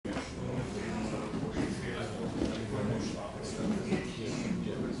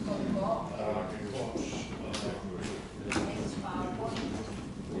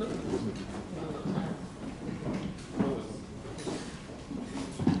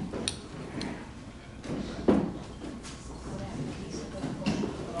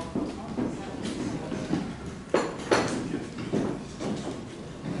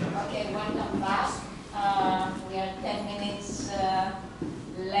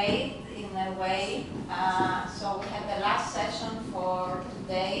a way. So we have the last session for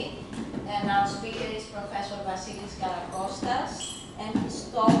today, and our speaker is Professor Vassilios Karakostas, and his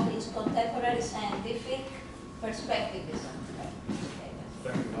talk is Contemporary Scientific Perspectivism.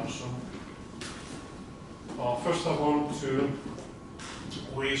 Thank you, Marshall. First, I want to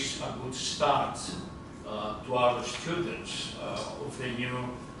wish a good start to our students of the new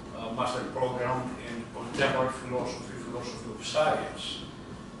master program in contemporary philosophy of science.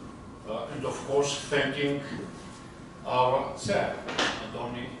 And of course, thanking our chair,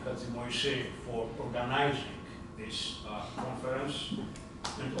 Adoni Hadjimoisi, for organizing this conference,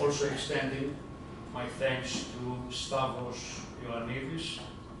 and also extending my thanks to Stavros Ioannidis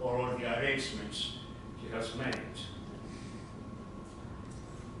for all the arrangements he has made.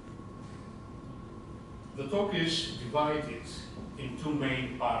 The talk is divided in two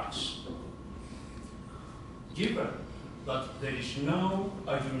main parts. Given that there is no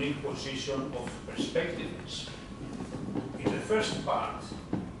unique position of perspectivism, in the first part,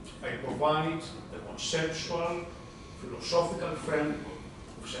 I provide the conceptual, philosophical framework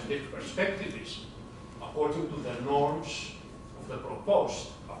of scientific perspectivism according to the norms of the proposed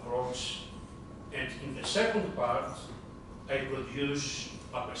approach, and in the second part, I produce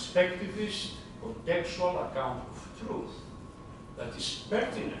a perspectivist contextual account of truth that is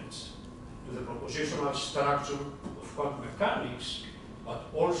pertinent to the propositional structure of quantum mechanics, but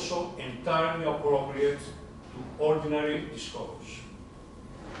also entirely appropriate to ordinary discourse.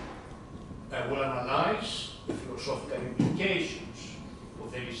 I will analyze the philosophical implications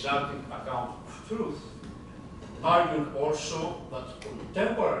of the resulting account of truth, arguing also that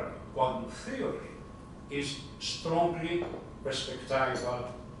contemporary quantum theory is strongly perspectival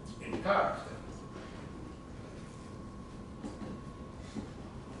in character.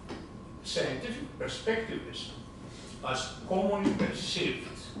 Scientific perspectivism, as commonly perceived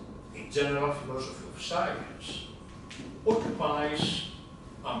in general philosophy of science, occupies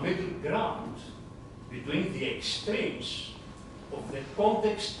a middle ground between the extremes of the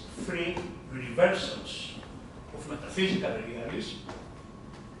context-free universals of metaphysical realism,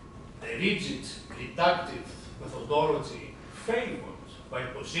 the rigid reductive methodology favored by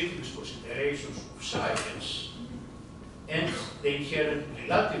positivist considerations of science, and the inherent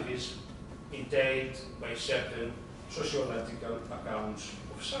relativism entailed by certain sociological accounts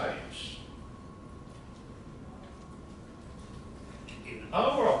of science. In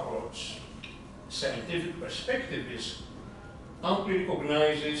our approach, scientific perspectivism amply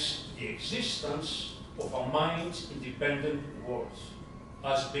recognizes the existence of a mind-independent world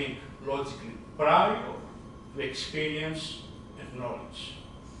as being logically prior to experience and knowledge.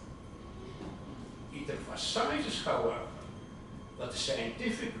 It emphasizes, however, that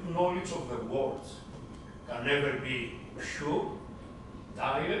scientific knowledge of the world can never be pure,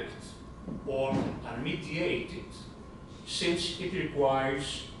 direct, or unmediated, since it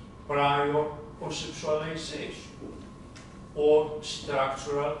requires prior conceptualization or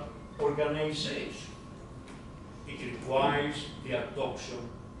structural organization. It requires the adoption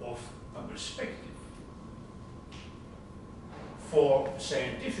of a perspective. For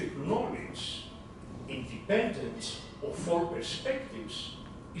scientific knowledge, independence of all perspectives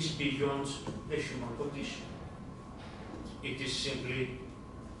is beyond the human condition. It is simply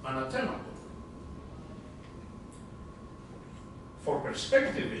unattainable. For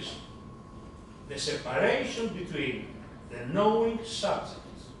perspectivism, the separation between the knowing subject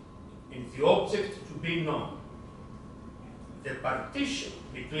and the object to be known, the partition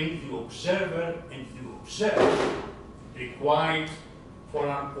between the observer and the observed required for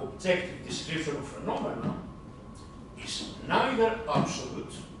an objective description of phenomena is neither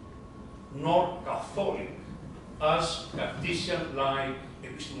absolute nor Catholic, as Cartesian-like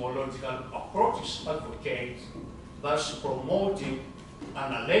epistemological approaches advocate, thus promoting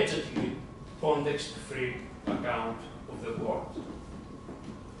an allegedly context-free account of the world.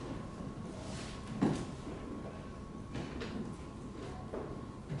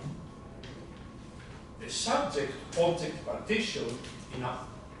 The subject-object partition in a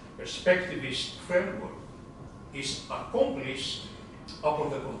perspectivist framework is accomplished upon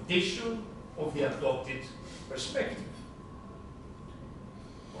the condition of the adopted perspective.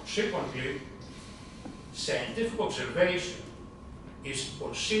 Consequently, scientific observation is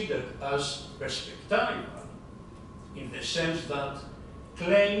considered as perspectival in the sense that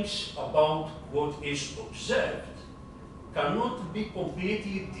claims about what is observed cannot be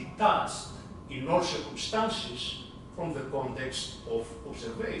completely detached in all circumstances from the context of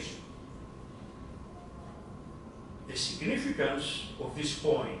observation. The significance of this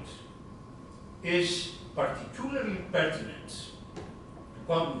point is particularly pertinent to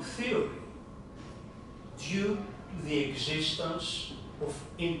quantum theory due to the existence of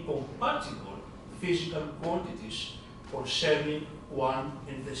incompatible physical quantities concerning one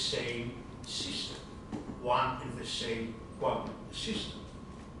and the same system, one and the same quantum system.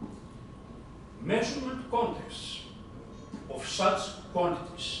 Measurement contexts of such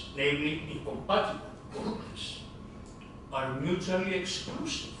quantities, namely incompatible quantities, are mutually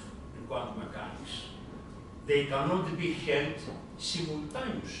exclusive in quantum mechanics. They cannot be held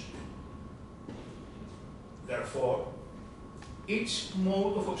simultaneously. Therefore, each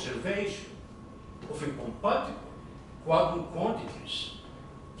mode of observation of incompatible quantum quantities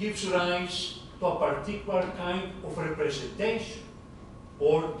gives rise to a particular kind of representation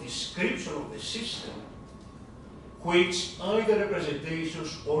or description of the system, which either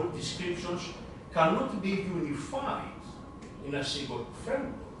representations or descriptions cannot be unified in a single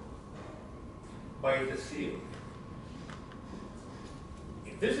framework by the theory.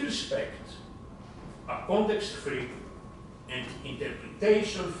 In this respect, a context-free and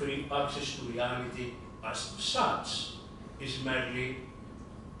interpretation-free access to reality as such is merely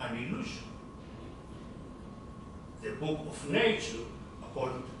an illusion. The book of nature,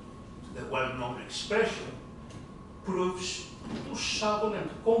 according to the well-known expression, proves too subtle and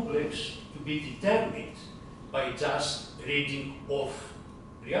complex to be determined by just reading of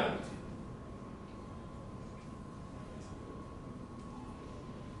reality.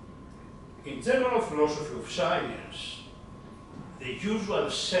 In general philosophy of science, the usual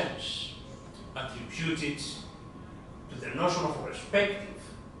sense attributed to the notion of perspective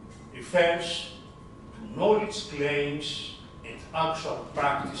refers to knowledge claims and actual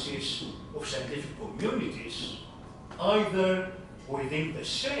practices of scientific communities, either within the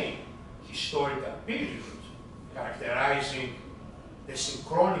same historical period, characterizing the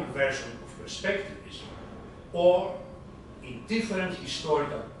synchronic version of perspectivism, or in different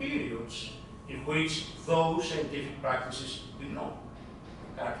historical periods in which those scientific practices belong,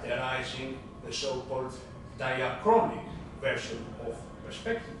 characterizing the so-called diachronic version of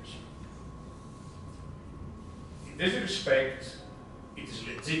perspectivism. In this respect, it is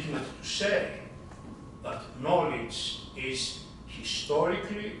legitimate to say that knowledge is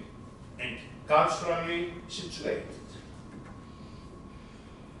historically and culturally situated.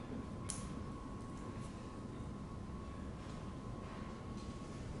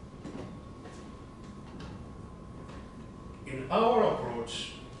 In our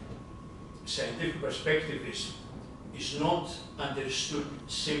approach, scientific perspectivism is not understood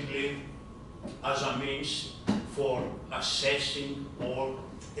simply as a means for assessing or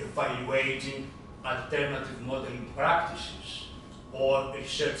evaluating alternative modeling practices or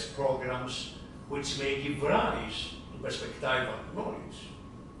research programs which may give rise to perspectival knowledge.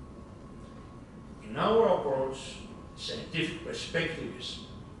 In our approach, scientific perspectivism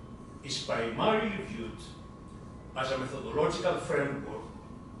is primarily viewed as a methodological framework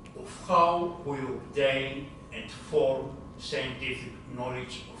of how we obtain and form scientific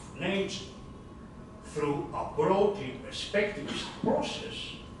knowledge of nature through a broadly perspectivist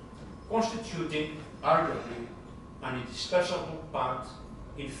process constituting arguably an indispensable part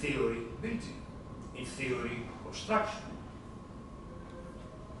in theory building, in theory construction.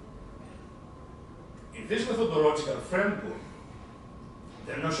 In this methodological framework,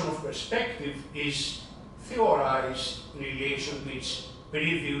 the notion of perspective is theorized in relation to its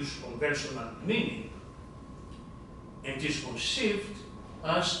previous conventional meaning and is conceived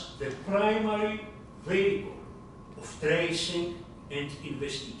as the primary vehicle of tracing and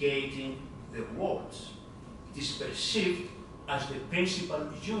investigating the world. It is perceived as the principal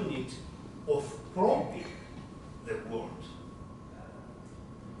unit of probing the world.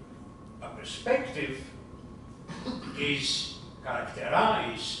 A perspective is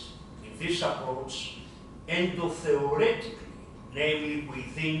characterized in this approach endotheoretically, namely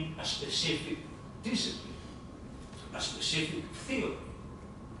within a specific discipline, a specific theory.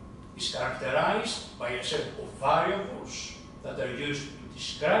 Is characterized by a set of variables that are used to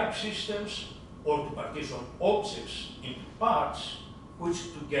describe systems or to partition objects into parts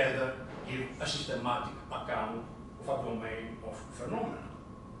which together give a systematic account of a domain of phenomena.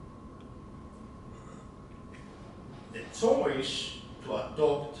 The choice to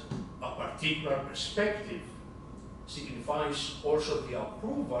adopt a particular perspective signifies also the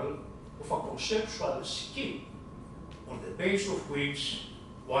approval of a conceptual scheme on the basis of which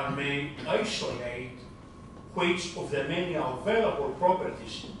one may isolate which of the many available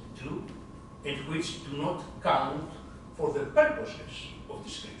properties do and which do not count for the purposes of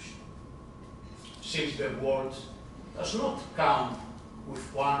description, since the world does not count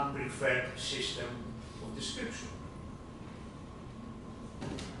with one preferred system of description.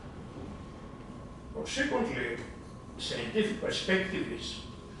 Consequently, scientific perspectivism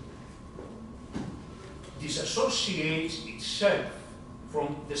disassociates itself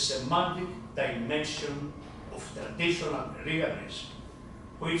from the semantic dimension of traditional realism,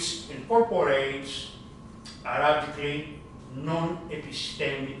 which incorporates a radically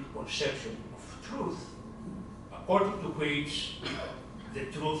non-epistemic conception of truth, according to which the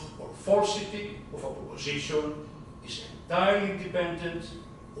truth or falsity of a proposition is entirely independent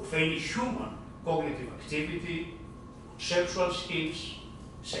of any human cognitive activity, conceptual schemes,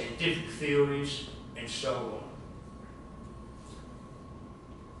 scientific theories, and so on.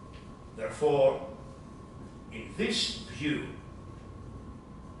 Therefore, in this view,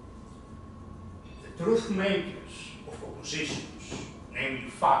 the truth makers of propositions, namely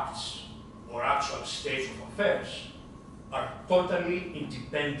facts or actual states of affairs, are totally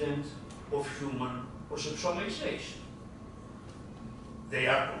independent of human conceptualization. They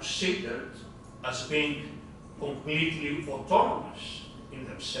are considered as being completely autonomous in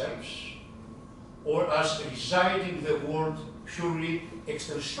themselves, or as residing in the world purely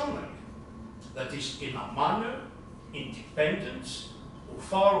extensionally, that is, in a manner independent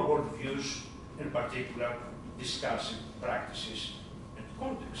of our worldviews, in particular discussing practices and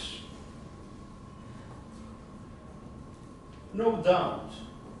contexts. No doubt,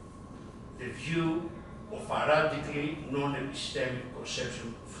 the view of a radically non-epistemic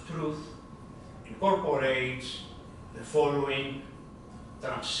conception of truth incorporates the following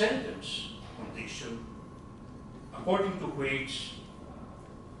transcendence condition, according to which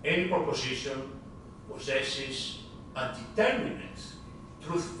any proposition possesses a determinate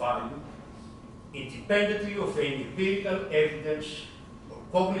truth value independently of any empirical evidence or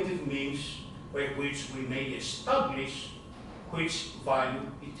cognitive means by which we may establish which value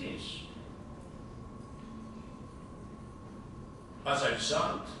it is. As a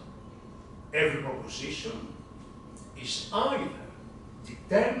result, every proposition is either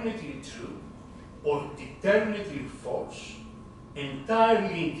determinately true or determinately false,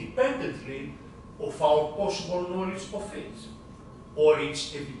 entirely independently of our possible knowledge of it or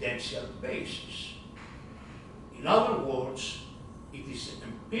its evidential basis. In other words, it is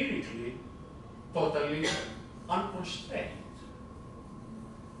empirically totally unconstrained.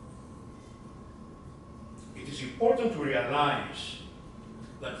 It is important to realize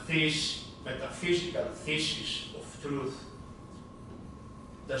that this metaphysical thesis of truth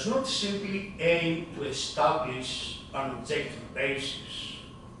does not simply aim to establish an objective basis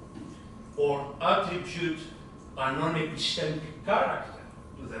or attribute a non-epistemic character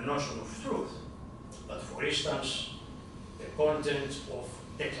to the notion of truth, but for instance, the content of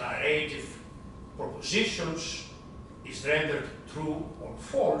declarative propositions is rendered true or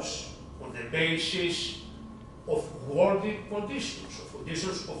false on the basis of worldly conditions, of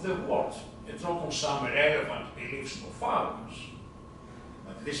conditions of the world, and not on some irrelevant beliefs of ours.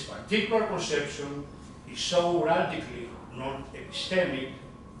 But this particular conception is so radically non-epistemic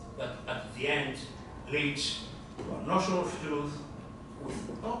that at the end leads to a notion of truth with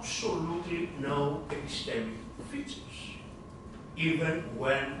absolutely no epistemic features, even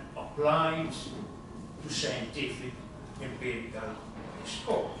when applied to scientific empirical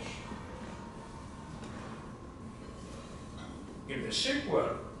discourse. In the sequel,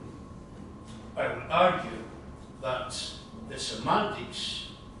 I will argue that the semantics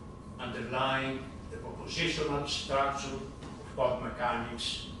underlying the propositional structure of quantum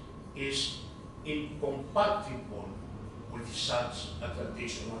mechanics is incompatible with such a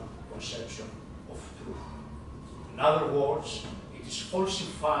traditional conception of truth. In other words, it is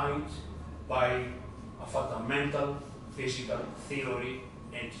falsified by a fundamental physical theory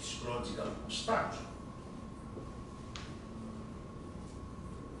and its logical structure.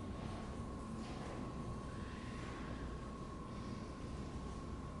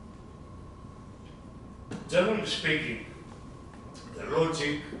 Generally speaking, the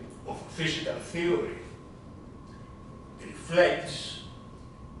logic of physical theory reflects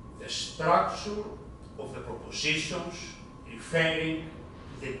the structure of the propositions referring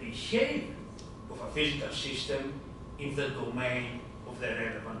to the behavior of a physical system in the domain of the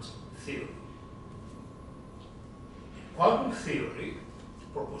relevant theory. In quantum theory,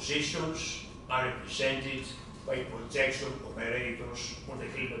 propositions are represented by projection operators on the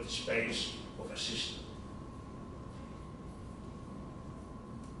Hilbert space of a system.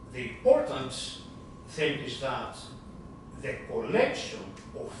 The important thing is that the collection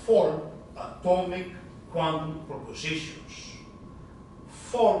of four atomic quantum propositions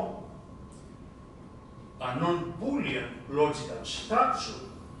form a non-Boolean logical structure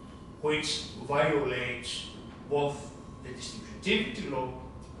which violates both the distributivity law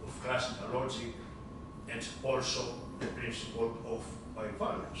of classical logic and also the principle of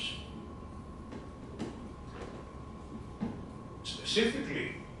bivalence.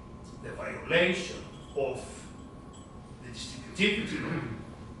 Specifically, the violation of the distributivity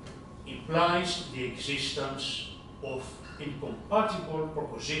implies the existence of incompatible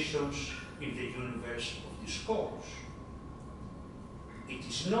propositions in the universe of discourse. It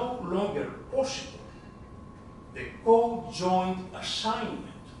is no longer possible the co-joint assignment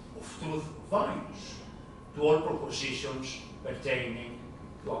of truth values to all propositions pertaining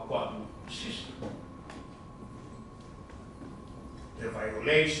to a quantum system. The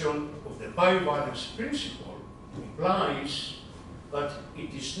violation of the bivalence principle implies that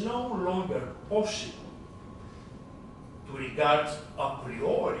it is no longer possible to regard a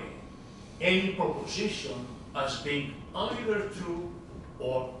priori any proposition as being either true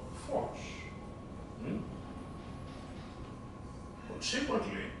or false.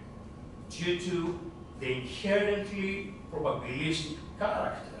 Consequently, due to the inherently probabilistic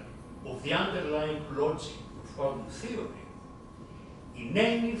character of the underlying logic of quantum theory, in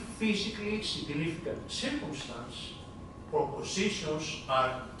any physically significant circumstance, propositions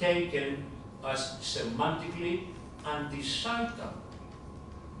are taken as semantically undecidable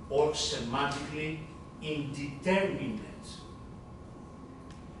or semantically indeterminate.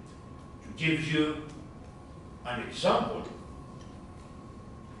 To give you an example,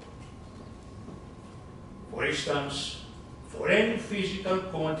 for instance, for any physical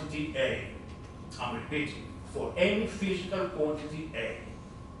quantity A, I'm repeating, for any physical quantity A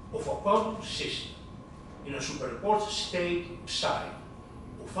of a quantum system in a superposed state psi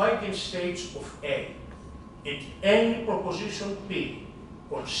of eigenstates of A, and any proposition P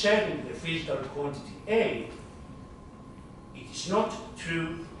concerning the physical quantity A, it is not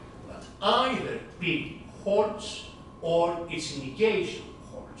true that either P holds or its negation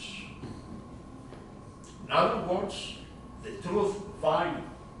holds. In other words, the truth value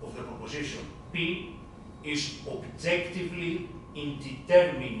of the proposition P is objectively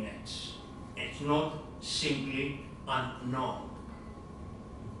indeterminate and not simply unknown.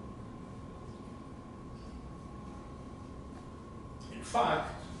 In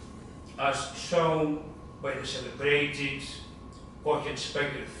fact, as shown by the celebrated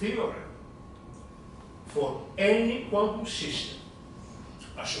Cohen-Specker theorem, for any quantum system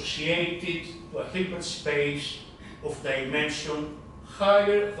associated to a Hilbert space of dimension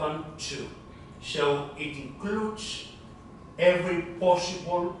higher than 2, so it includes every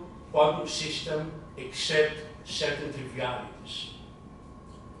possible quantum system except certain trivialities.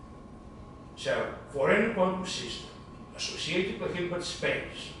 So, for any quantum system associated to a Hilbert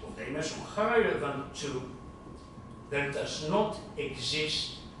space of dimension higher than 2, there does not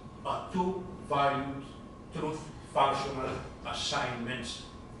exist a two-valued truth functional assignment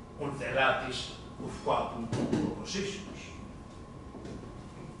on the lattice of quantum propositions.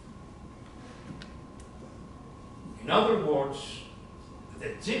 In other words,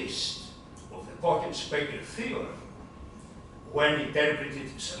 the gist of the Cohen-Specker theorem, when interpreted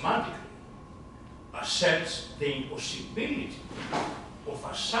semantically, asserts the impossibility of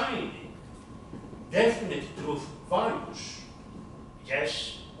assigning definite truth values,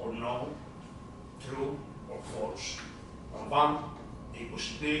 yes or no, true or false, and one, the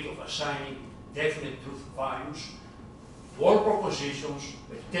impossibility of assigning definite truth values to all propositions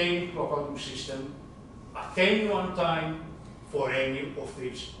pertaining to a quantum system at any one time for any of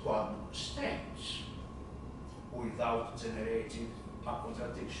its quantum states, without generating a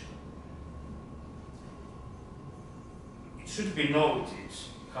contradiction. It should be noted,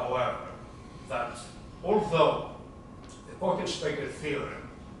 however, that although the Cohen-Specker theorem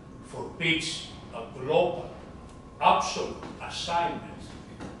forbids a global, absolute assignment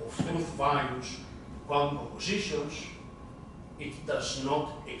of truth values to quantum propositions, it does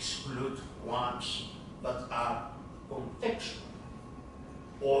not exclude ones that are contextual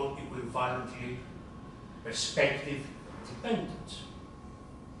or equivalently perspective dependent.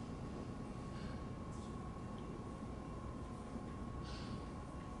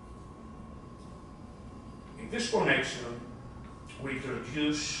 In this connection, we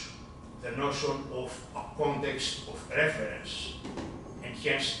introduce the notion of a context of reference, and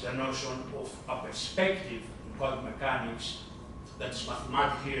hence the notion of a perspective in quantum mechanics that is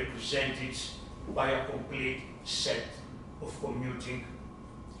mathematically represented by a complete set of commuting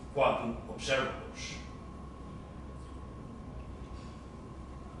quantum observables.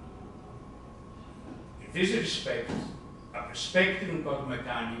 In this respect, a perspective in quantum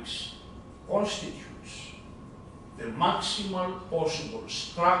mechanics constitutes the maximal possible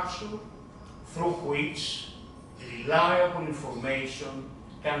structure through which reliable information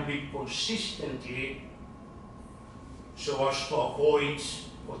can be consistently so as to avoid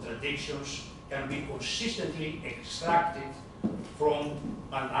contradictions can be consistently extracted from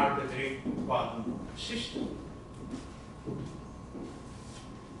an arbitrary quantum system.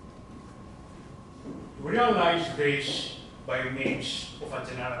 To realize this by means of a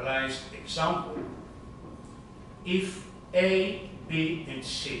generalized example, if A, B, and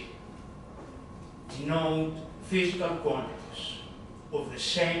C denote physical quantities of the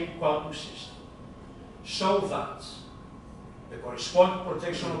same quantum system, so that the corresponding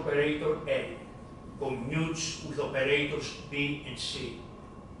projection operator A commutes with operators B and C,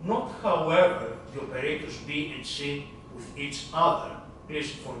 not however the operators B and C with each other,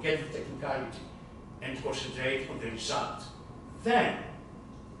 please forget the technicality and concentrate on the result, then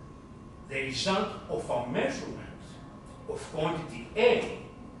the result of a measurement of quantity A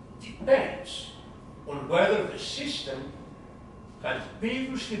depends on whether the system had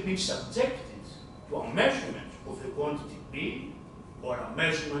previously been subjected to a measurement of the quantity B or a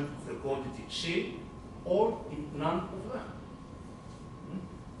measurement of the quantity C, or in none of them.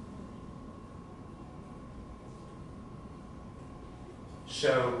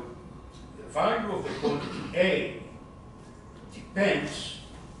 So the value of the quantity A depends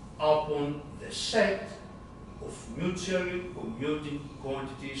upon the set of mutually commuting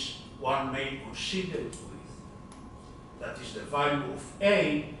quantities one may consider it with. That is, the value of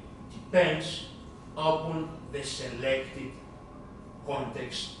A depends upon the selected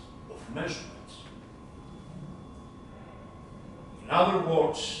context of measurements. In other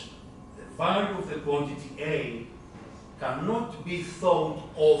words, the value of the quantity A cannot be thought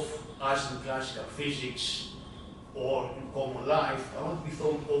of as in classical physics or in common life, cannot be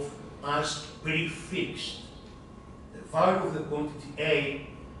thought of as prefixed. The value of the quantity A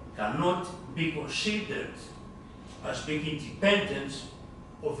cannot be considered as being independent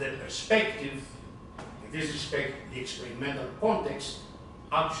of the perspective, in this respect, the experimental context,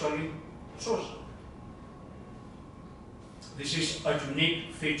 actually chosen. This is a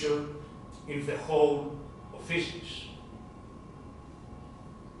unique feature in the whole of physics.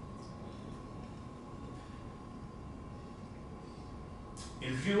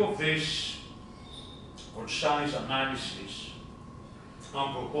 In view of this concise analysis,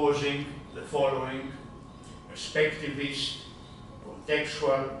 I'm proposing the following perspectivist,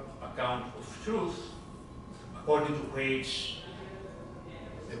 contextual account of truth, according to which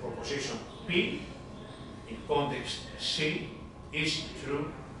the proposition P in context C is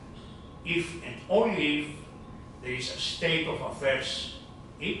true if and only if there is a state of affairs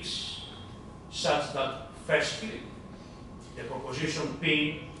X such that, firstly, the proposition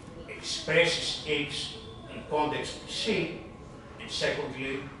P expresses X in context C, and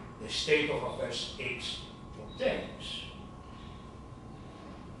secondly, the state of affairs X obtains.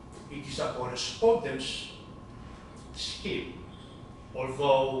 It is a correspondence scheme,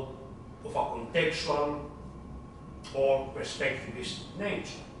 although of a contextual or perspectivist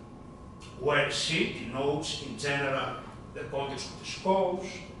nature, where C denotes in general the context of the scopes,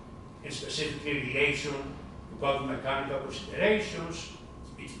 and specifically relation to quantum mechanical considerations.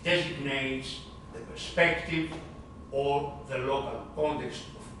 It designates the perspective or the local context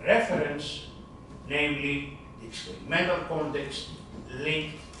of reference, namely the experimental context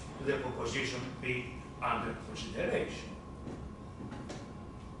linked to the proposition P under consideration.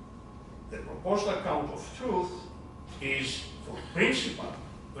 The proposed account of truth is, for principal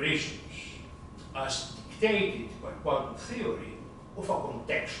reasons, as dictated by quantum theory, of a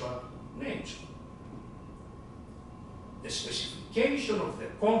contextual nature. The specification of the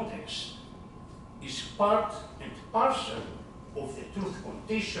context is part and parcel of the truth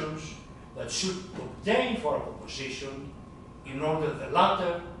conditions that should obtain for a proposition in order the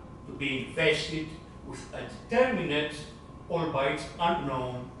latter to be invested with a determinate, albeit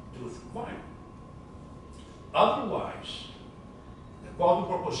unknown, truth value. Otherwise, the quantum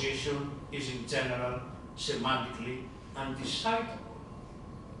proposition is in general semantically undecidable,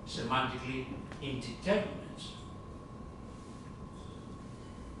 semantically indeterminate.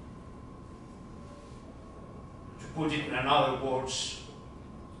 To put it in other words,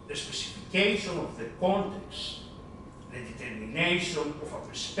 the specification of the context, the determination of a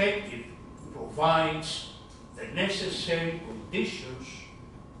perspective provides the necessary conditions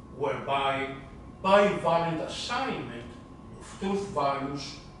whereby bivalent assignment of truth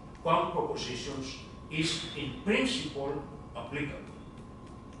values to quantum propositions is in principle applicable.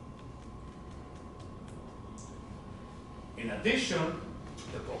 In addition,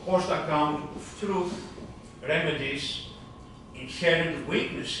 the proposed account of truth remedies inherent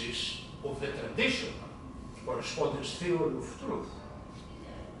weaknesses of the traditional correspondence theory of truth.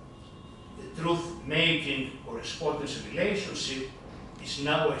 The truth may speaking, correspondence relationship is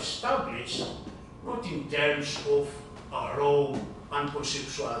now established not in terms of our own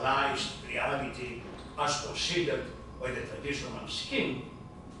unconceptualized reality as considered by the traditional scheme,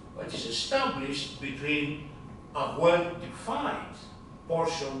 but is established between a well-defined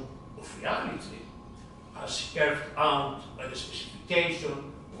portion of reality as carved out by the specification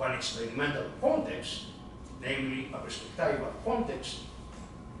of an experimental context, namely a perspectival context,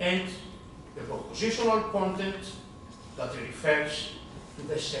 and the propositional content that refers to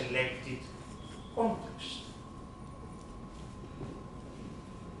the selected context.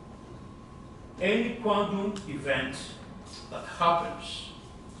 Any quantum event that happens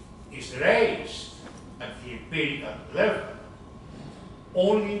is raised at the empirical level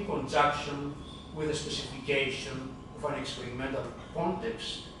only in conjunction with the specification of an experimental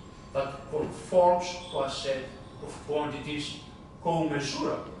context that conforms to a set of quantities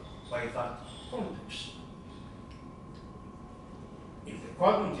co-measurable by that context. In the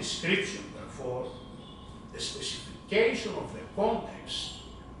quantum description, therefore, the specification of the context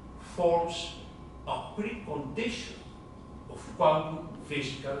forms a precondition of quantum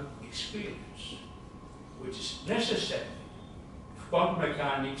physical experience, which is necessary if quantum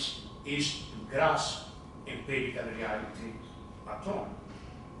mechanics is to grasp empirical reality at all.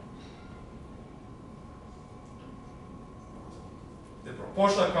 The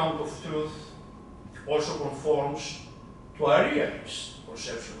proposed account of truth also conforms to a realist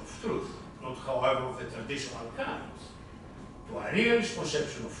conception of truth, not however of the traditional kind, to a realist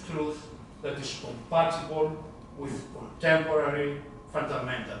conception of truth that is compatible with contemporary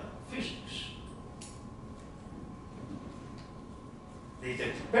fundamental physics. The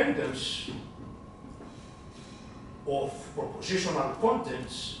interdependence of propositional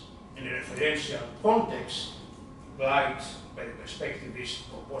contents in a referential context, like by the perspectivist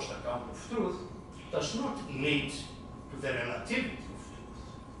proposed account of truth, does not lead to the relativity of truth.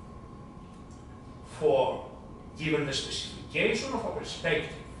 For given the specification of a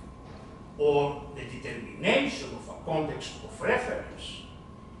perspective or the determination of a context of reference,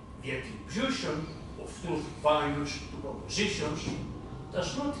 the attribution of truth values to propositions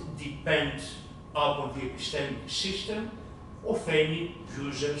does not depend upon the epistemic system of any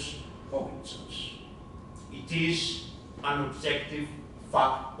user's cognizance. It is an objective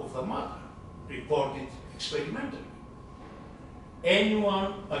fact of the matter, reported experimentally.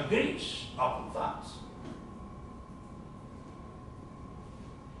 Anyone agrees upon that.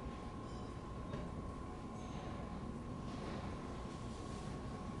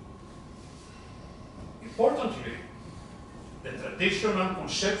 Importantly, the traditional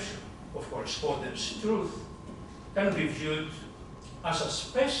conception of correspondence truth can be viewed as a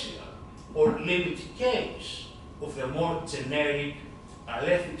special or limited case of the more generic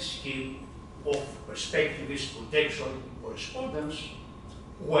alethic scheme of perspectivist contextual correspondence,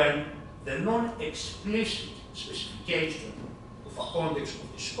 when the non-explicit specification of a context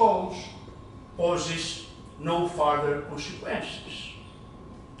of discourse poses no further consequences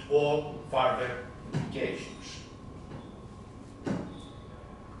or further implications.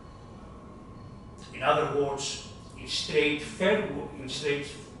 In other words, in straightforward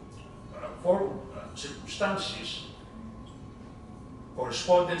circumstances,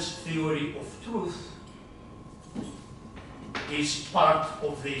 correspondence theory of truth is part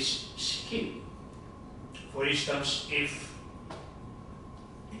of this scheme. For instance, if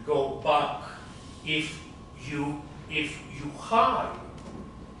you go back, if you have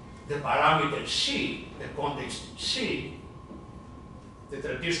the parameter C, the context C, the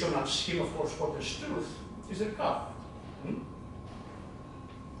traditional scheme of correspondence truth is recovered.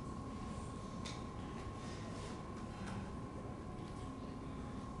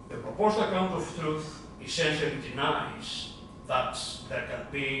 The proposed account of truth essentially denies that there can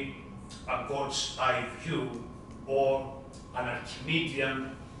be a God's eye view or an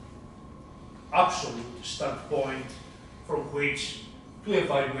Archimedean absolute standpoint from which to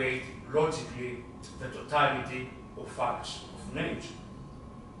evaluate logically the totality of facts of nature.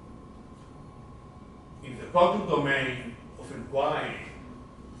 In the quantum domain of inquiry,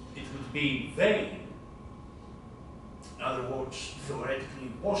 it would be in vain, in other words, theoretically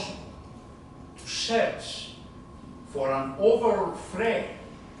impossible, to search for an overall frame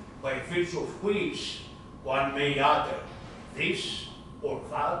by virtue of which one may utter this or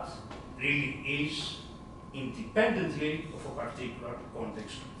that really is, independently of a particular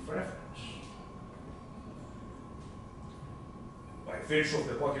context of reference. By virtue of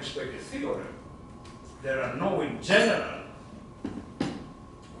the Pocket-Specker theorem, there are no, in general,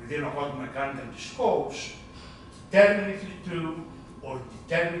 within a quantum mechanical discourse, determinately true or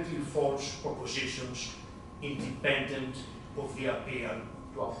determinately false propositions independent of the appeal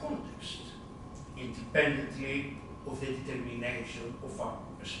to our context, independently of the determination of our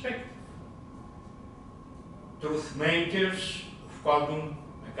perspective. Truth makers of quantum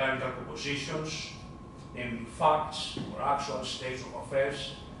mechanical propositions, namely facts or actual states of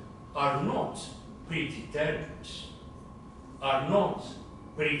affairs, are not predetermined, are not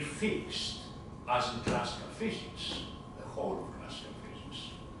prefixed as in classical physics, the whole of classical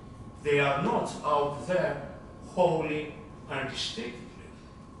physics. They are not out there wholly unrestrictedly.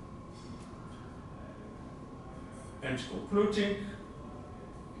 And concluding,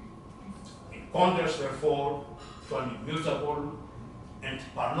 in contrast therefore to an immutable and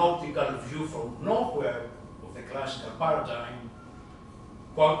panoptical view from nowhere of the classical paradigm,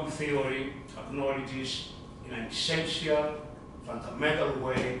 quantum theory acknowledges in an essential, fundamental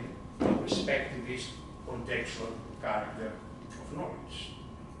way the perspectivist contextual character of knowledge.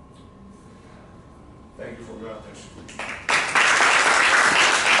 Thank you for your attention.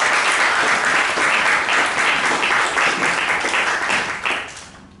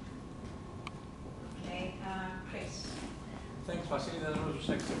 Thanks, Vassilios. That was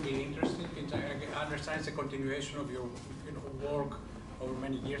extremely interesting. I understand it's a continuation of your work over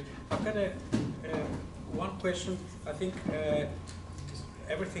many years. I've got one question. I think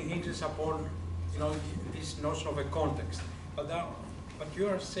everything hinges upon this notion of a context. But you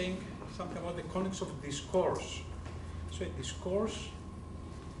are saying something about the context of discourse. So in discourse,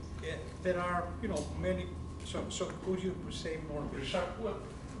 there are many. So could you say more? Well,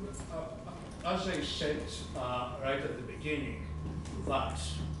 as I said right at the beginning, that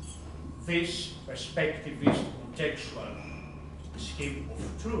this perspectivist contextual scheme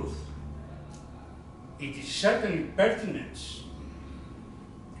of truth, it is certainly pertinent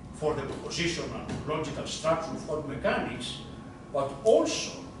for the propositional logical structure of quantum mechanics, but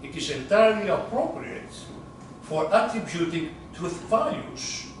also it is entirely appropriate for attributing truth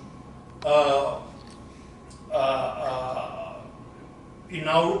values in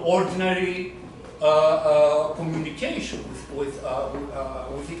our ordinary communication with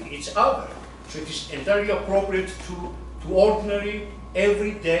each other. So it is entirely appropriate to ordinary,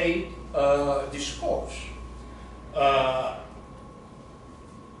 everyday discourse.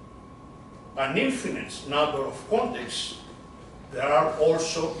 An infinite number of contexts there are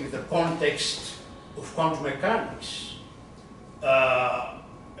also in the context of quantum mechanics.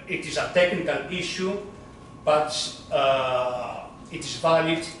 It is a technical issue, but it is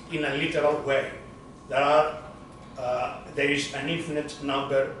valid in a literal way. There is an infinite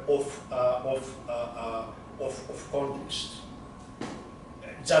number of contexts.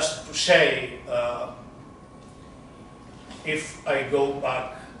 Just to say, if I go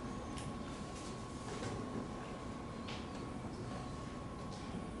back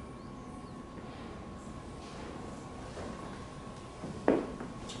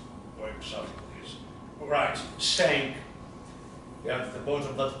right, saying at the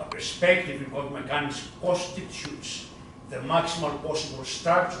bottom that a perspective in quantum mechanics constitutes the maximal possible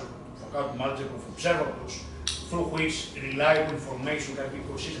structure for quantum algebra of observables through which reliable information can be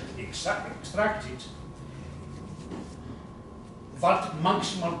consistently extracted. That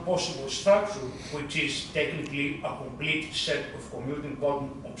maximal possible structure, which is technically a complete set of commuting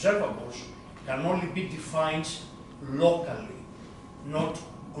quantum observables, can only be defined locally, not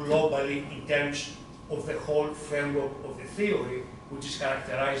globally in terms of the whole framework of the theory, which is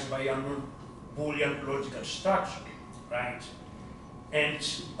characterized by a non-Boolean logical structure, right? And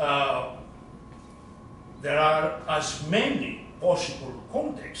there are as many possible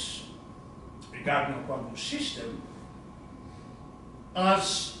contexts regarding a quantum system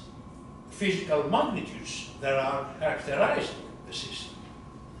as physical magnitudes that are characterizing the system,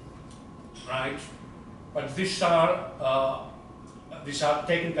 right? But these are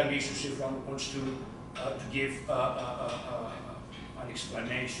technical issues if one wants to give an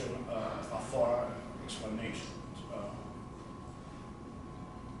explanation, a thorough explanation.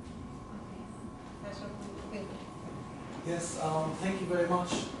 Yes, thank you very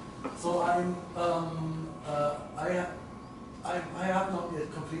much. So I have not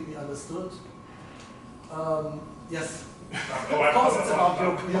yet completely understood. Yes, of course it's about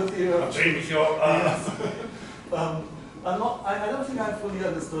your theory. Yes. I don't think I fully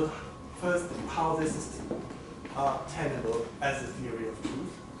understood first how this is tenable as a theory of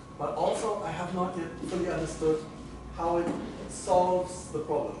truth, but also I have not yet fully understood how it solves the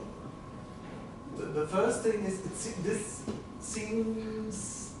problem. The first thing is, this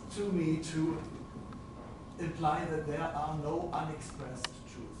seems to me to imply that there are no unexpressed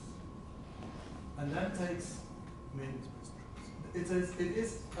truths. And that takes, it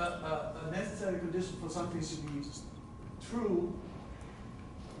is a necessary condition for something to be true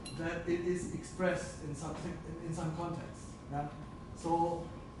that it is expressed in something in some context. Yeah? So,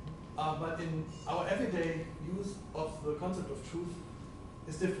 but in our everyday use of the concept of truth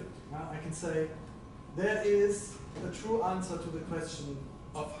is different. Yeah? I can say there is a true answer to the question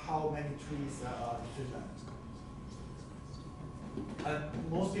of how many trees there are in Finland. And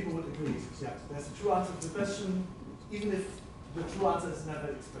most people would agree, yeah, there's a true answer to the question, even if the true answer is never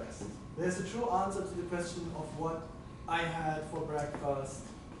expressed. There's a true answer to the question of what I had for breakfast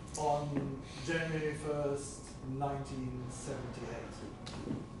on January 1st,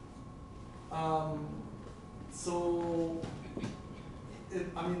 1978. So,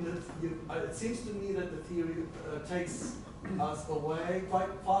 it seems to me that the theory takes us away, quite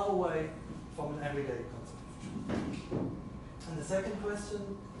far away from an everyday concept of truth. And the second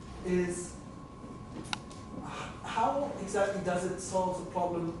question is, how exactly does it solve the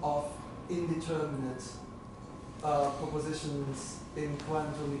problem of indeterminate propositions in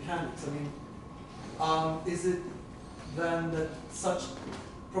quantum mechanics? Is it then that such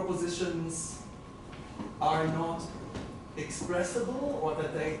propositions are not expressible, or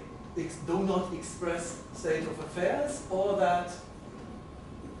that they do not express state of affairs, or that,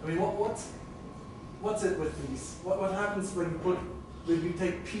 what's it with these? What happens when you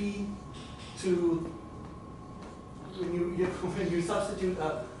take P to, when you substitute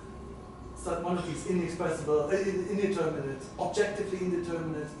one of these inexpressible, indeterminate, objectively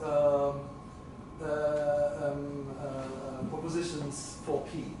indeterminate propositions for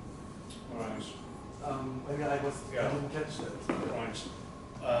P? Right. Maybe I didn't catch that. Right.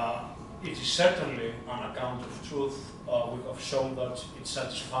 It is certainly an account of truth. We have shown that it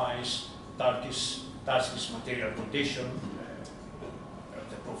satisfies Tarski's material condition.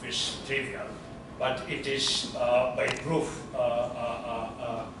 The proof is trivial, but it is by proof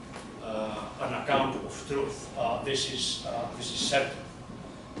an account of truth. This is certain.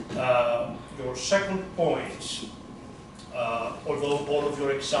 Your second point, although all of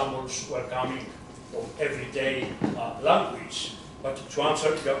your examples were coming of everyday language, but to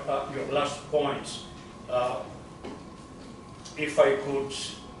answer your last point, if I could,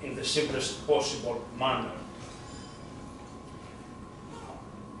 in the simplest possible manner,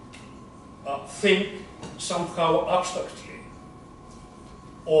 think somehow abstractly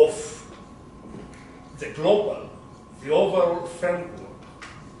of the global, the overall framework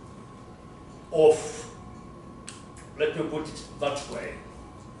of, let me put it that way,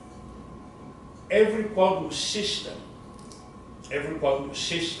 every quantum system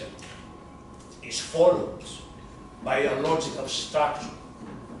is followed by a logical structure,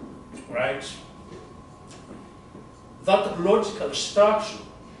 right? That logical structure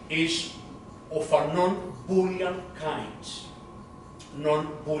is of a non-Boolean kind,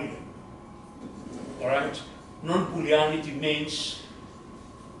 non-Boolean, all right? Non-Booleanity means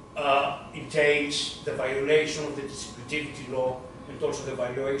entails the violation of the distributivity law and also the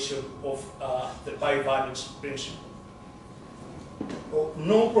violation of the bivalence principle.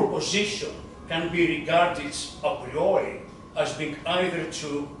 No proposition can be regarded a priori as being either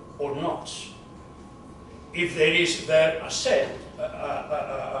true or not. If there is there a cell,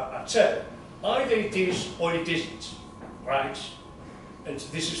 either it is or it isn't, right? And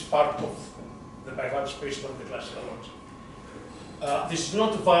this is part of the bivalence principle of the classical logic. This is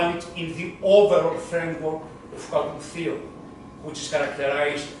not valid in the overall framework of quantum theory, which is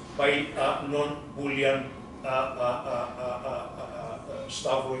characterized by non-Boolean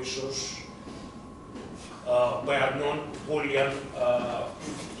Stavroisos, by a non-Boolean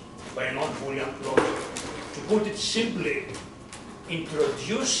logic. To put it simply,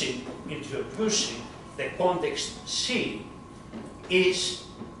 introducing the context C is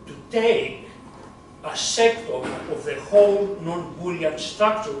to take a sector of the whole non-Boolean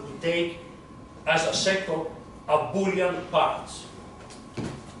structure, to take as a sector a Boolean part.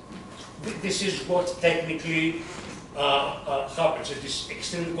 This is what technically happens. It is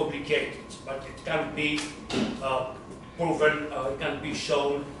extremely complicated, but it can be proven, it can be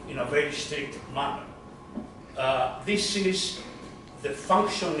shown in a very strict manner. This is the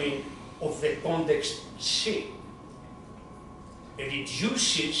functioning of the context C. It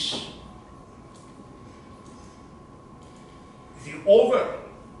reduces the overall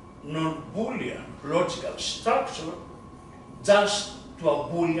non-Boolean logical structure just to a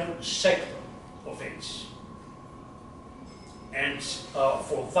Boolean sector of it. And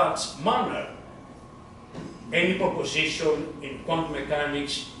for that manner, any proposition in quantum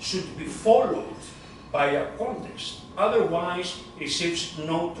mechanics should be followed by a context, otherwise receives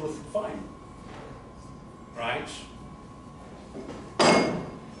no truth finding, right?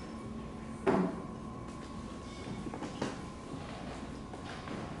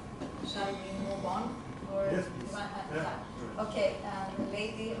 Shall we move on? Or Yes, please. yeah. Okay, the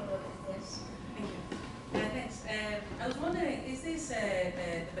lady over there, yes. Thank you. Thanks. I was wondering, is this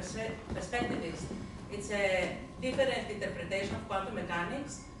the perspectivist? It's a different interpretation of quantum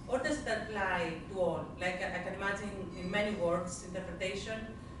mechanics, or does it apply to all? Like I can imagine in many words, interpretation,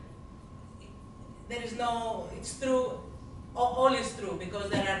 there is no, it's true, all is true,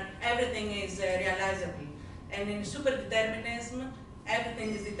 because everything is realizable. And in superdeterminism,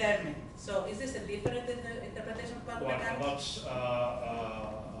 everything is determined. So is this a different interpretation of quantum mechanics?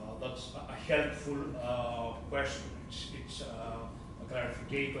 That's a helpful question. It's a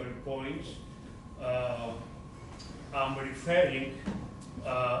clarificatory point. I'm referring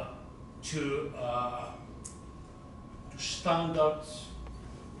to standard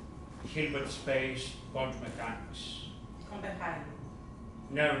Hilbert space quantum mechanics. Oppenheimer.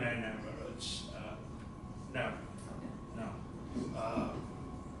 No. It's no.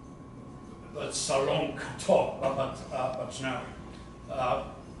 That's a long talk, but no.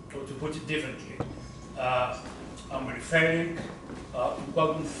 To put it differently, I'm referring to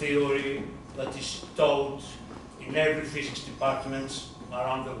quantum theory that is taught in every physics department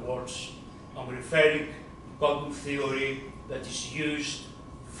around the world. I'm referring to quantum theory that is used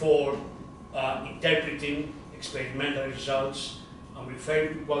for interpreting experimental results. I'm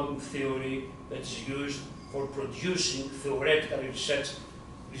referring to quantum theory that is used for producing theoretical research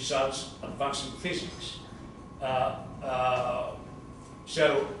results advancing physics.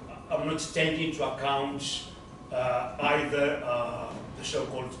 So I'm not taking into account either the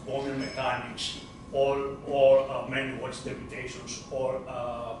so-called quantum mechanics or many words interpretations or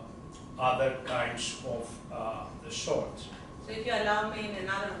other kinds of the sort. So if you allow me, in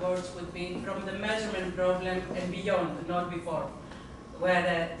other words, would be from the measurement problem and beyond, not before, where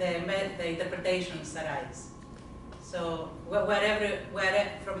the interpretations arise. So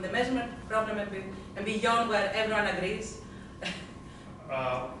from the measurement problem and beyond, where everyone agrees.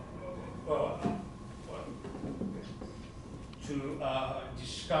 To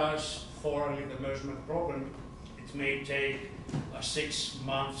discuss thoroughly the measurement problem, it may take a 6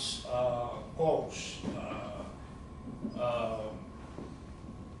 months course.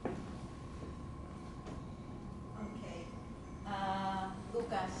 Okay.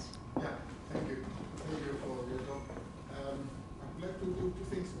 Lucas. Yeah, thank you. Thank you for your talk. I'd like to do two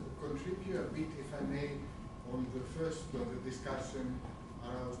things. Contribute a bit, if I may, on the discussion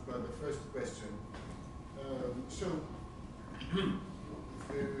aroused by the first question.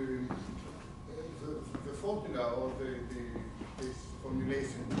 The formula or this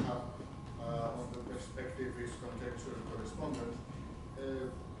formulation you have on the perspectivist contextual correspondence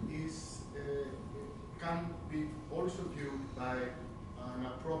can be also viewed by an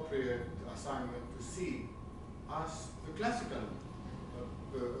appropriate assignment to C as the classical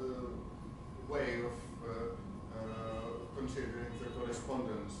way of considering the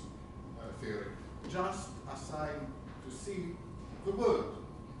correspondence theory. Just assign to C the word.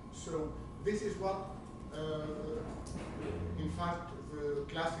 So this is what, in fact, the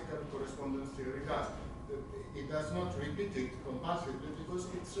classical correspondence theory does. It does not repeat it compulsively because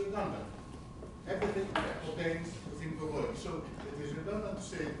it's redundant. Everything obtains within the word. So it is redundant to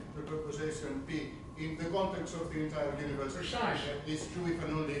say the proposition P in the context of the entire universe is true if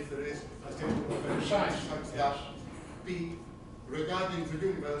and only if there is a state of awareness such that P regarding the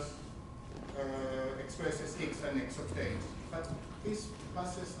universe expresses X and X obtains. But this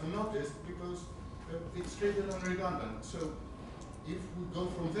passes unnoticed because it's trivial and redundant. So if we go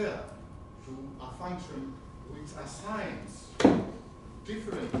from there to a function which assigns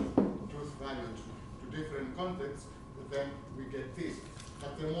different truth values to different contexts, then we get this.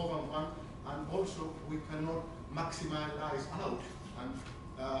 But there are more than one, and also we cannot maximize out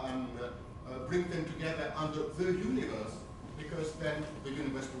and bring them together under the universe, because then the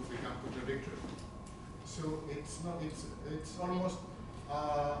universe will become contradictory. So it's not. It's almost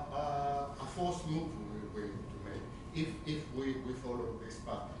a forced move we need to make if we follow this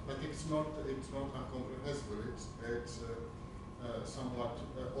path. But it's not incomprehensible. It's somewhat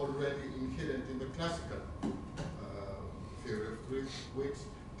already inherent in the classical theory of truth, which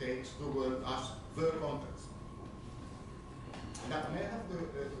takes the world as the context. Now, may I have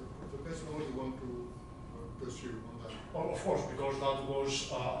the person who you want to pursue on that? Well, of course, because that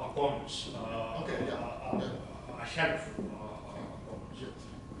was a comment. Okay, yeah. A helpful comment. Yes.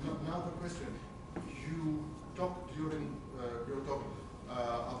 Now the question. You talked during your talk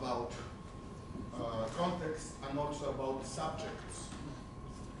about context and also about subjects.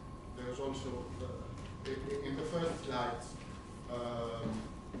 There's also, in the first slides,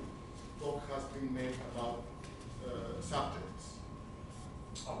 talk has been made about subjects.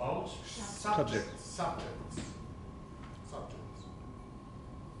 About? Subjects.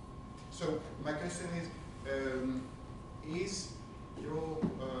 So my question is your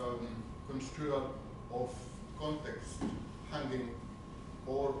construal of context hanging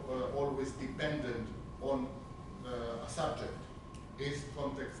or always dependent on a subject? Is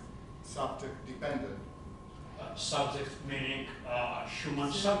context subject dependent? Subject meaning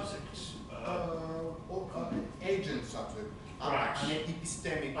human subjects. Or agent subject. Right. An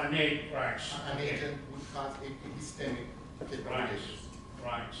epistemic. An agent would have epistemic capabilities.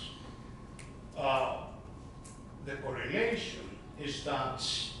 Right. The correlation is that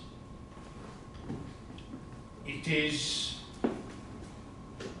it is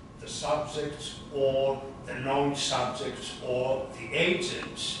the subject or the known subject or the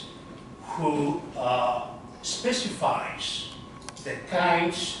agent who specifies the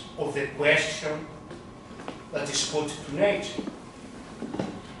kinds of the question that is put to nature.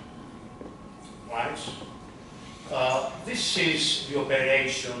 Right? This is the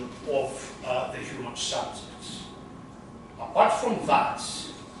operation of the human subjects. Apart from that,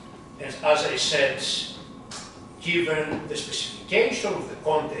 and as I said, given the specification of the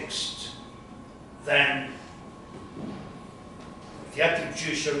context, then the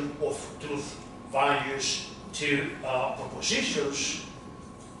attribution of truth values to propositions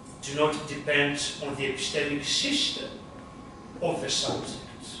do not depend on the epistemic system of the subject,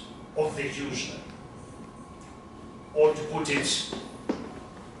 of the user. Or to put it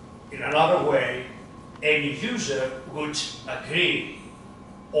in another way, any user would agree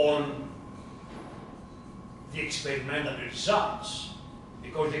on the experimental results,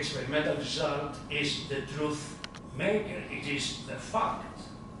 because the experimental result is the truth maker, it is the fact,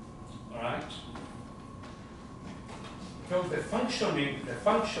 all right? Because the functioning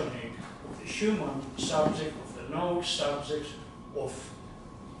of the human subject, of the known subject, of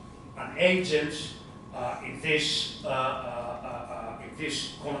an agent in this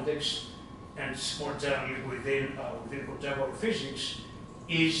context, and more generally within contemporary physics,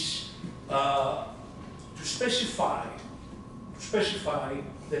 is to specify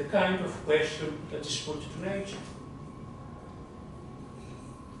the kind of question that is put to nature.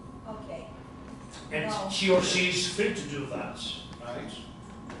 Okay. And No. he or she is free to do that, right?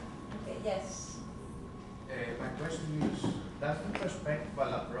 Okay, yes. My question is, does the perspectival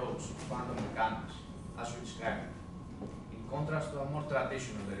approach to quantum mechanics, as you described it, in contrast to a more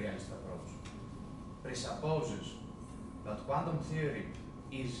traditional realist approach, presupposes that quantum theory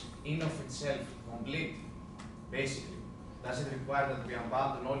is in of itself complete? Basically, does it require that we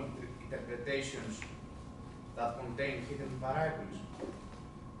abandon all interpretations that contain hidden variables?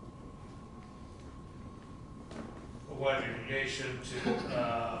 Well, in relation to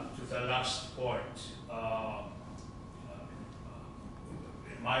the last point,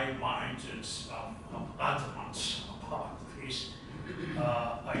 in my mind, and I'm adamant about this,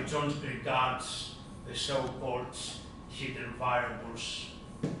 I don't regard the so-called hidden variables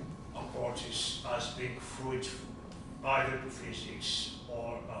approaches as being fruitful either to physics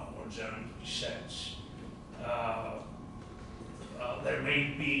or more general research. There may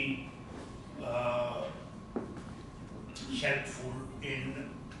be helpful in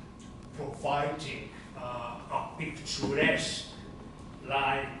providing a picturesque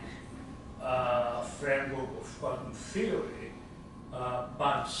like framework of quantum theory,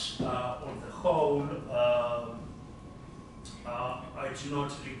 but on the whole, I do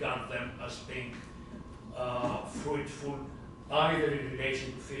not regard them as being fruitful either in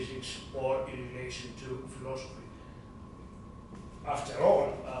relation to physics or in relation to philosophy. After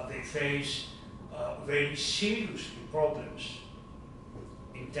all, they face very seriously problems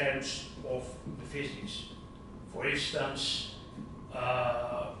in terms of the physics. For instance,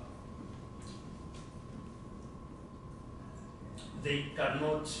 they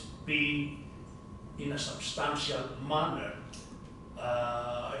cannot be in a substantial manner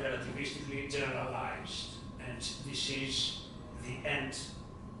relativistically generalized, and this is the end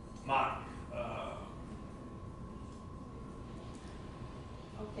mark.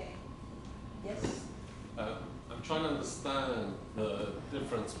 Okay. Yes? I'm trying to understand the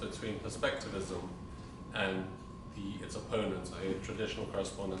difference between perspectivism and its opponents, i.e. traditional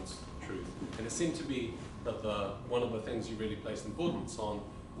correspondence truth. And it seemed to be that one of the things you really placed importance on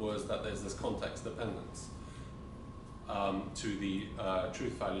was that there's this context dependence to the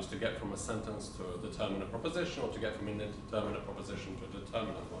truth values to get from a sentence to a determinate proposition, or to get from an indeterminate proposition to a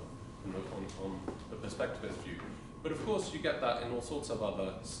determinate one on the perspectivist view. But of course you get that in all sorts of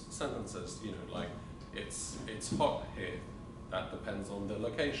other sentences, you know, like it's hot here, that depends on the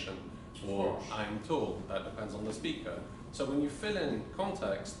location, or I'm tall, that depends on the speaker. So when you fill in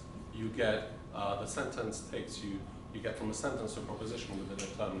context, you get the sentence takes you, you get from a sentence to a proposition with a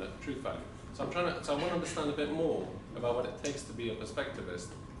determinate truth value. So I want to understand a bit more about what it takes to be a perspectivist,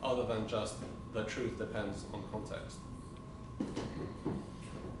 other than just the truth depends on context.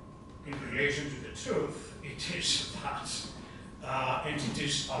 In relation to the truth, it is that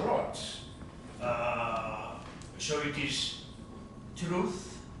entities are lot. So it is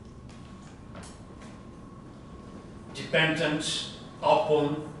truth dependent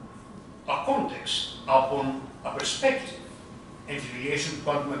upon a context, upon a perspective, and in relation to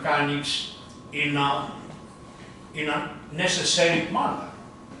quantum mechanics in a necessary manner.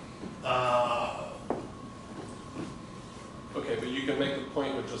 Okay, but you can make the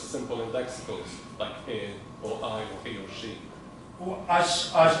point with just simple indexicals, like here, or I, or he, or she. Well,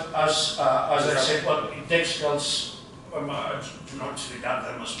 as I said, but indexicals do not regard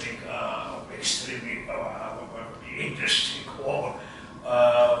them as being extremely interesting, or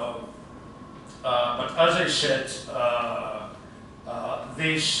but as I said,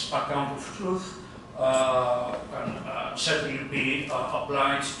 this account of truth can certainly be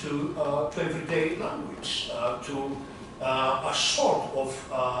applied to everyday language, to a sort of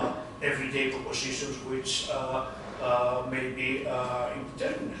everyday propositions which may be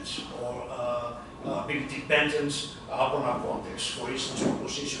indeterminate or being dependent upon a context. For instance,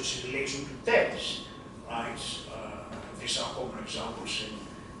 propositions in relation to text, right? These are common examples in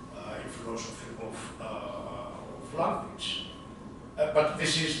philosophy of language. But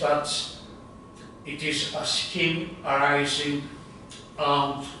this is that it is a scheme arising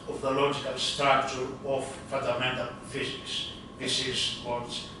out of the logical structure of fundamental physics. This is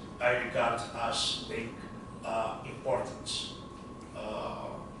what I regard as being important.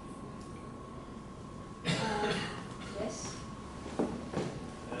 Yes?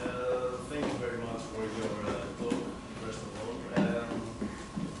 Thank you very much for your talk, first of all.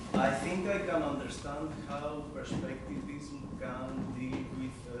 I think I can understand how perspectivism can deal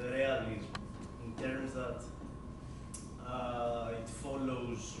with realism, in terms that it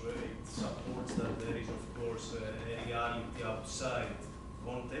follows, it supports that there is, of course, a reality outside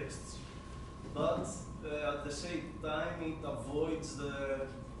contexts, but at the same time it avoids the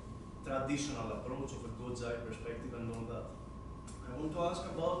traditional approach of a God's eye perspective and all that. I want to ask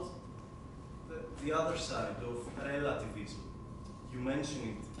about the other side of relativism. You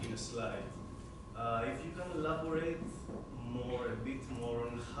mentioned it in a slide. If you can elaborate a bit more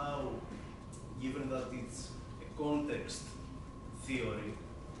on how, given that it's a context theory,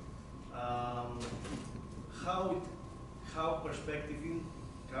 how perspectivism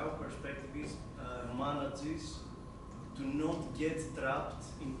manages to not get trapped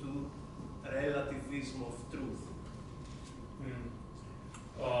into relativism of truth.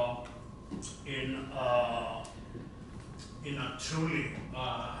 In a truly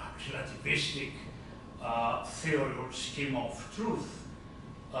relativistic theory or scheme of truth,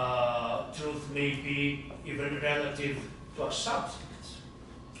 truth may be even relative to a subject,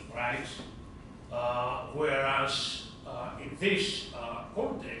 right? Whereas in this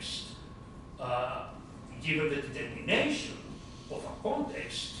context, given the determination of a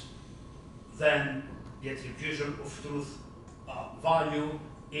context, then the attribution of truth value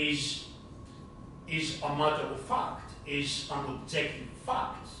is a matter of fact, is an objective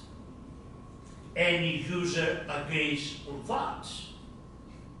fact. Any user agrees on that.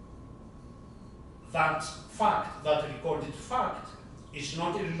 That fact, that recorded fact, is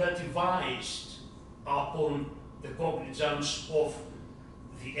not relativized upon the cognizance of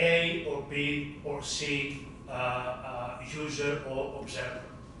the A or B or C user or observer.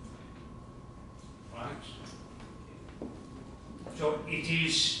 Right? So it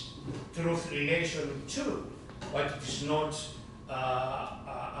is truth relation to, but it is not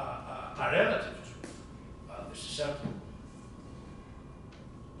a relative truth. This is certain.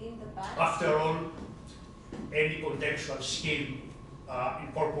 In the back. After all, any contextual scheme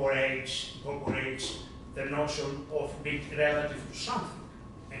incorporates the notion of being relative to something,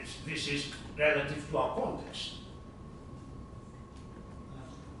 and this is relative to our context.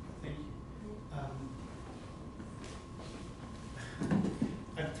 Thank you.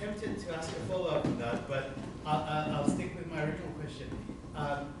 I'm tempted to ask a follow-up on that, but I'll stick with my original question.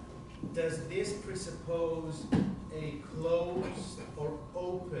 Does this presuppose a closed or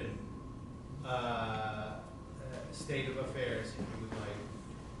open state of affairs, if you would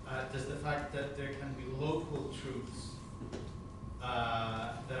like? Does the fact that there can be local truths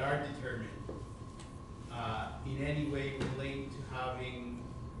that are determined in any way relate to having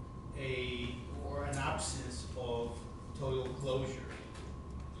an absence of total closure?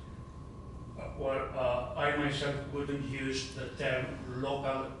 I myself wouldn't use the term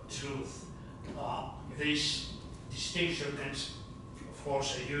local truth. This distinction, and of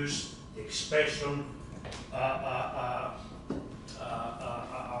course I use the expression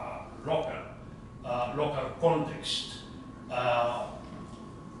local context.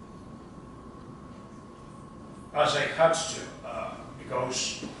 As I had to,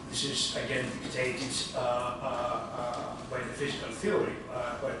 because this is again dictated by the physical theory,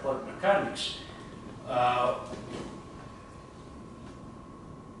 by quantum mechanics.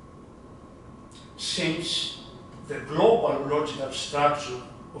 Since the global logical structure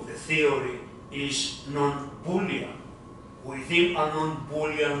of the theory is non-Boolean, within a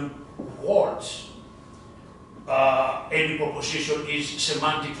non-Boolean world, any proposition is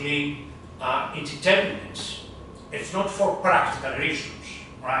semantically indeterminate. It's not for practical reasons,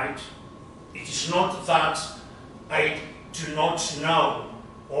 right? It is not that I do not know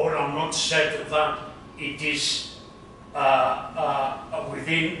or I'm not certain that it is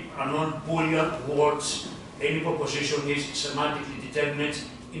within a non-Boolean world, any proposition is semantically determinate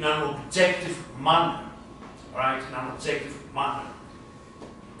in an objective manner, right? In an objective manner.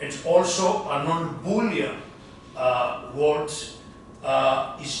 And also a non-Boolean word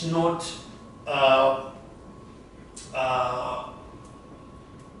is not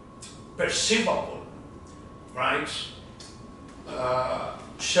perceivable, right?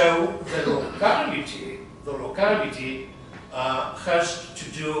 So the locality has to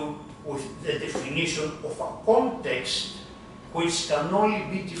do with the definition of a context which can only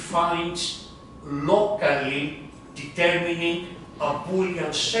be defined locally, determining a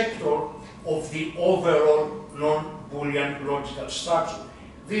Boolean sector of the overall non-Boolean logical structure.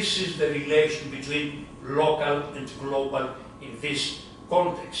 This is the relation between local and global in this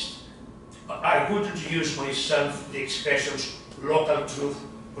context. I wouldn't use myself the expressions local truth,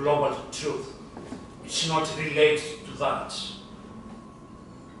 global truth. It's not related to that.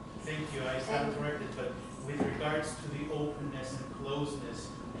 Thank you. I stand corrected, but with regards to the openness and closeness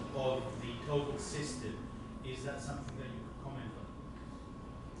of the total system, is that something that you could comment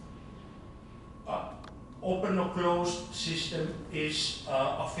on? Open or closed system is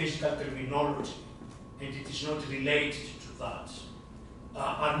a physical terminology, and it is not related to that.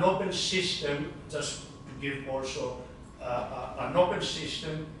 An open system, just to give also, an open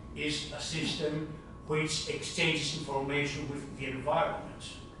system is a system which exchanges information with the environment,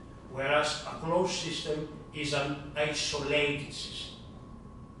 whereas a closed system is an isolated system,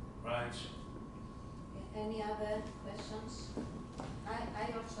 right? Any other questions? I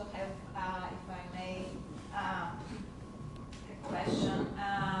also have, if I may, a question.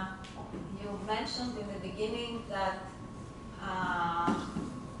 You mentioned in the beginning that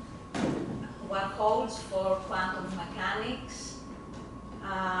what holds for quantum mechanics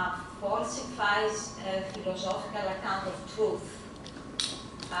falsifies a philosophical account of truth,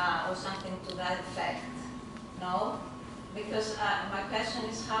 or something to that effect. No? Because my question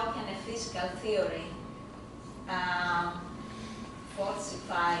is, how can a physical theory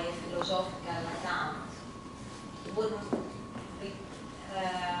falsify a philosophical account? Wouldn't it be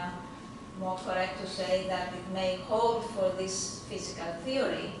more correct to say that it may hold for this physical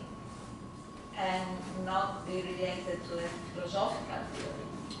theory and not be related to a philosophical theory?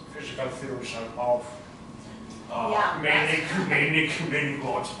 Physical theories are powerful. Yeah, many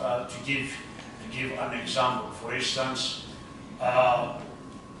words. To give an example, for instance,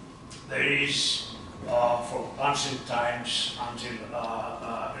 there is, from ancient times until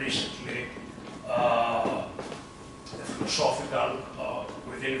recently, the philosophical,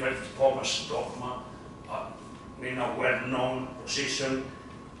 with inverted commas, dogma, in a well-known position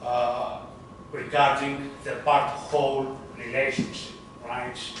regarding the part-whole relationship,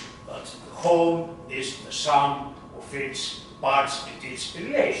 right? That the whole is the sum of its parts and its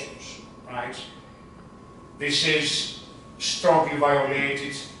relations, right? This is strongly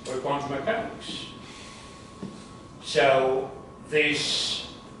violated by quantum mechanics. So this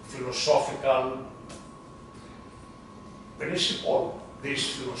philosophical principle, this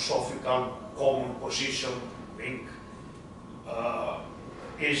philosophical common position being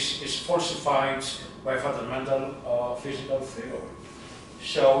is falsified by fundamental physical theory.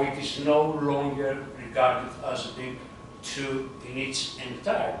 So it is no longer regarded as being true in its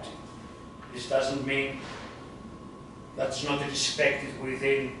entirety. This doesn't mean that's not respected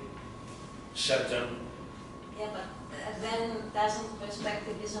within certain. Yeah, but then doesn't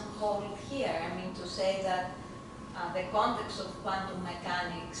perspectivism hold here? I mean, to say that the context of quantum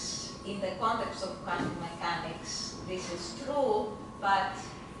mechanics, in the context of quantum mechanics, this is true, but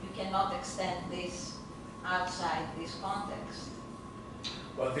you cannot extend this outside this context?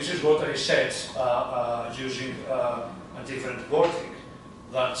 Well, this is what I said using a different wording,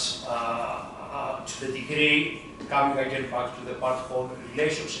 that to the degree, coming again back to the part-whole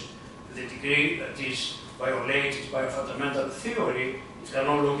relationship, to the degree that is violated by a fundamental theory, it can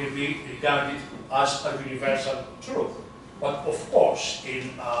no longer be regarded as a universal truth. But of course,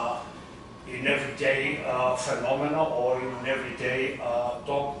 in everyday phenomena or in an everyday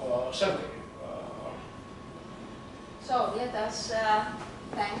talk setting. So let us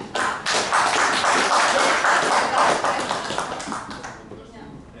thank.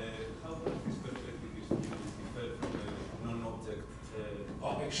 How does this perspectivist view differ from a non-object?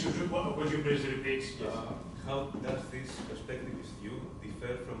 Excuse me, would you please repeat? Yes. How does this perspectivist view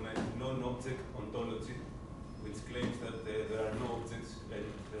differ from a non-object ontology, which claims that there are no objects and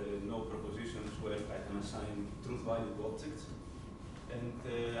no propositions where I can assign truth value to objects, and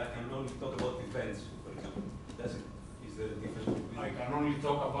I can only talk about events, for example? Is there a difference between? I can only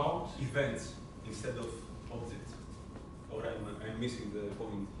talk about events instead of objects, or I'm missing the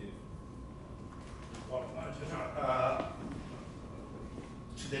point here. Well,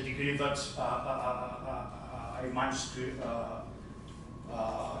 to the degree that I managed to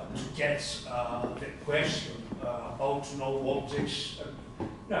get the question about no objects.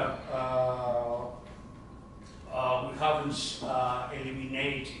 No, we haven't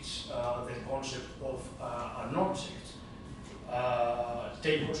eliminated the concept of an object.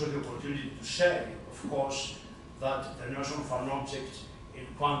 Take also the opportunity to say, of course, that the notion of an object in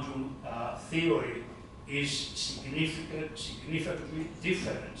quantum theory is significantly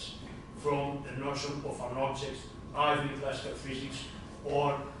different from the notion of an object either in classical physics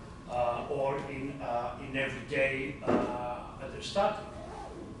or in everyday understanding.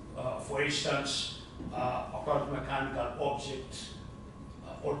 For instance, a quantum mechanical object,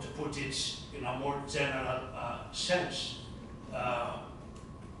 or to put it in a more general sense,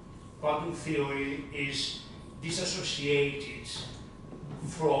 quantum theory is disassociated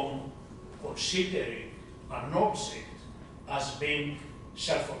from considering an object as being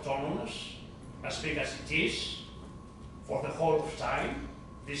self-autonomous, as big as it is, for the whole of time.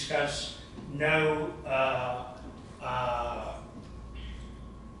 This has no,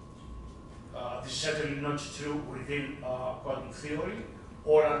 this is certainly not true within quantum theory,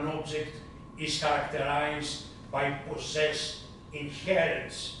 or an object is characterized by possessed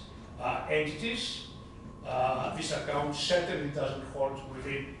inherent entities. This account certainly doesn't hold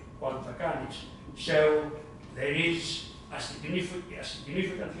within quantum mechanics. So there is a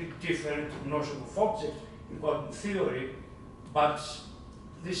significantly different notion of object in quantum theory, but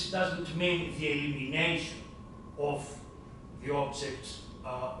this doesn't mean the elimination of the object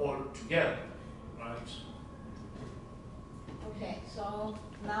altogether, right? Okay, so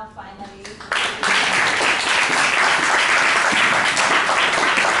now finally.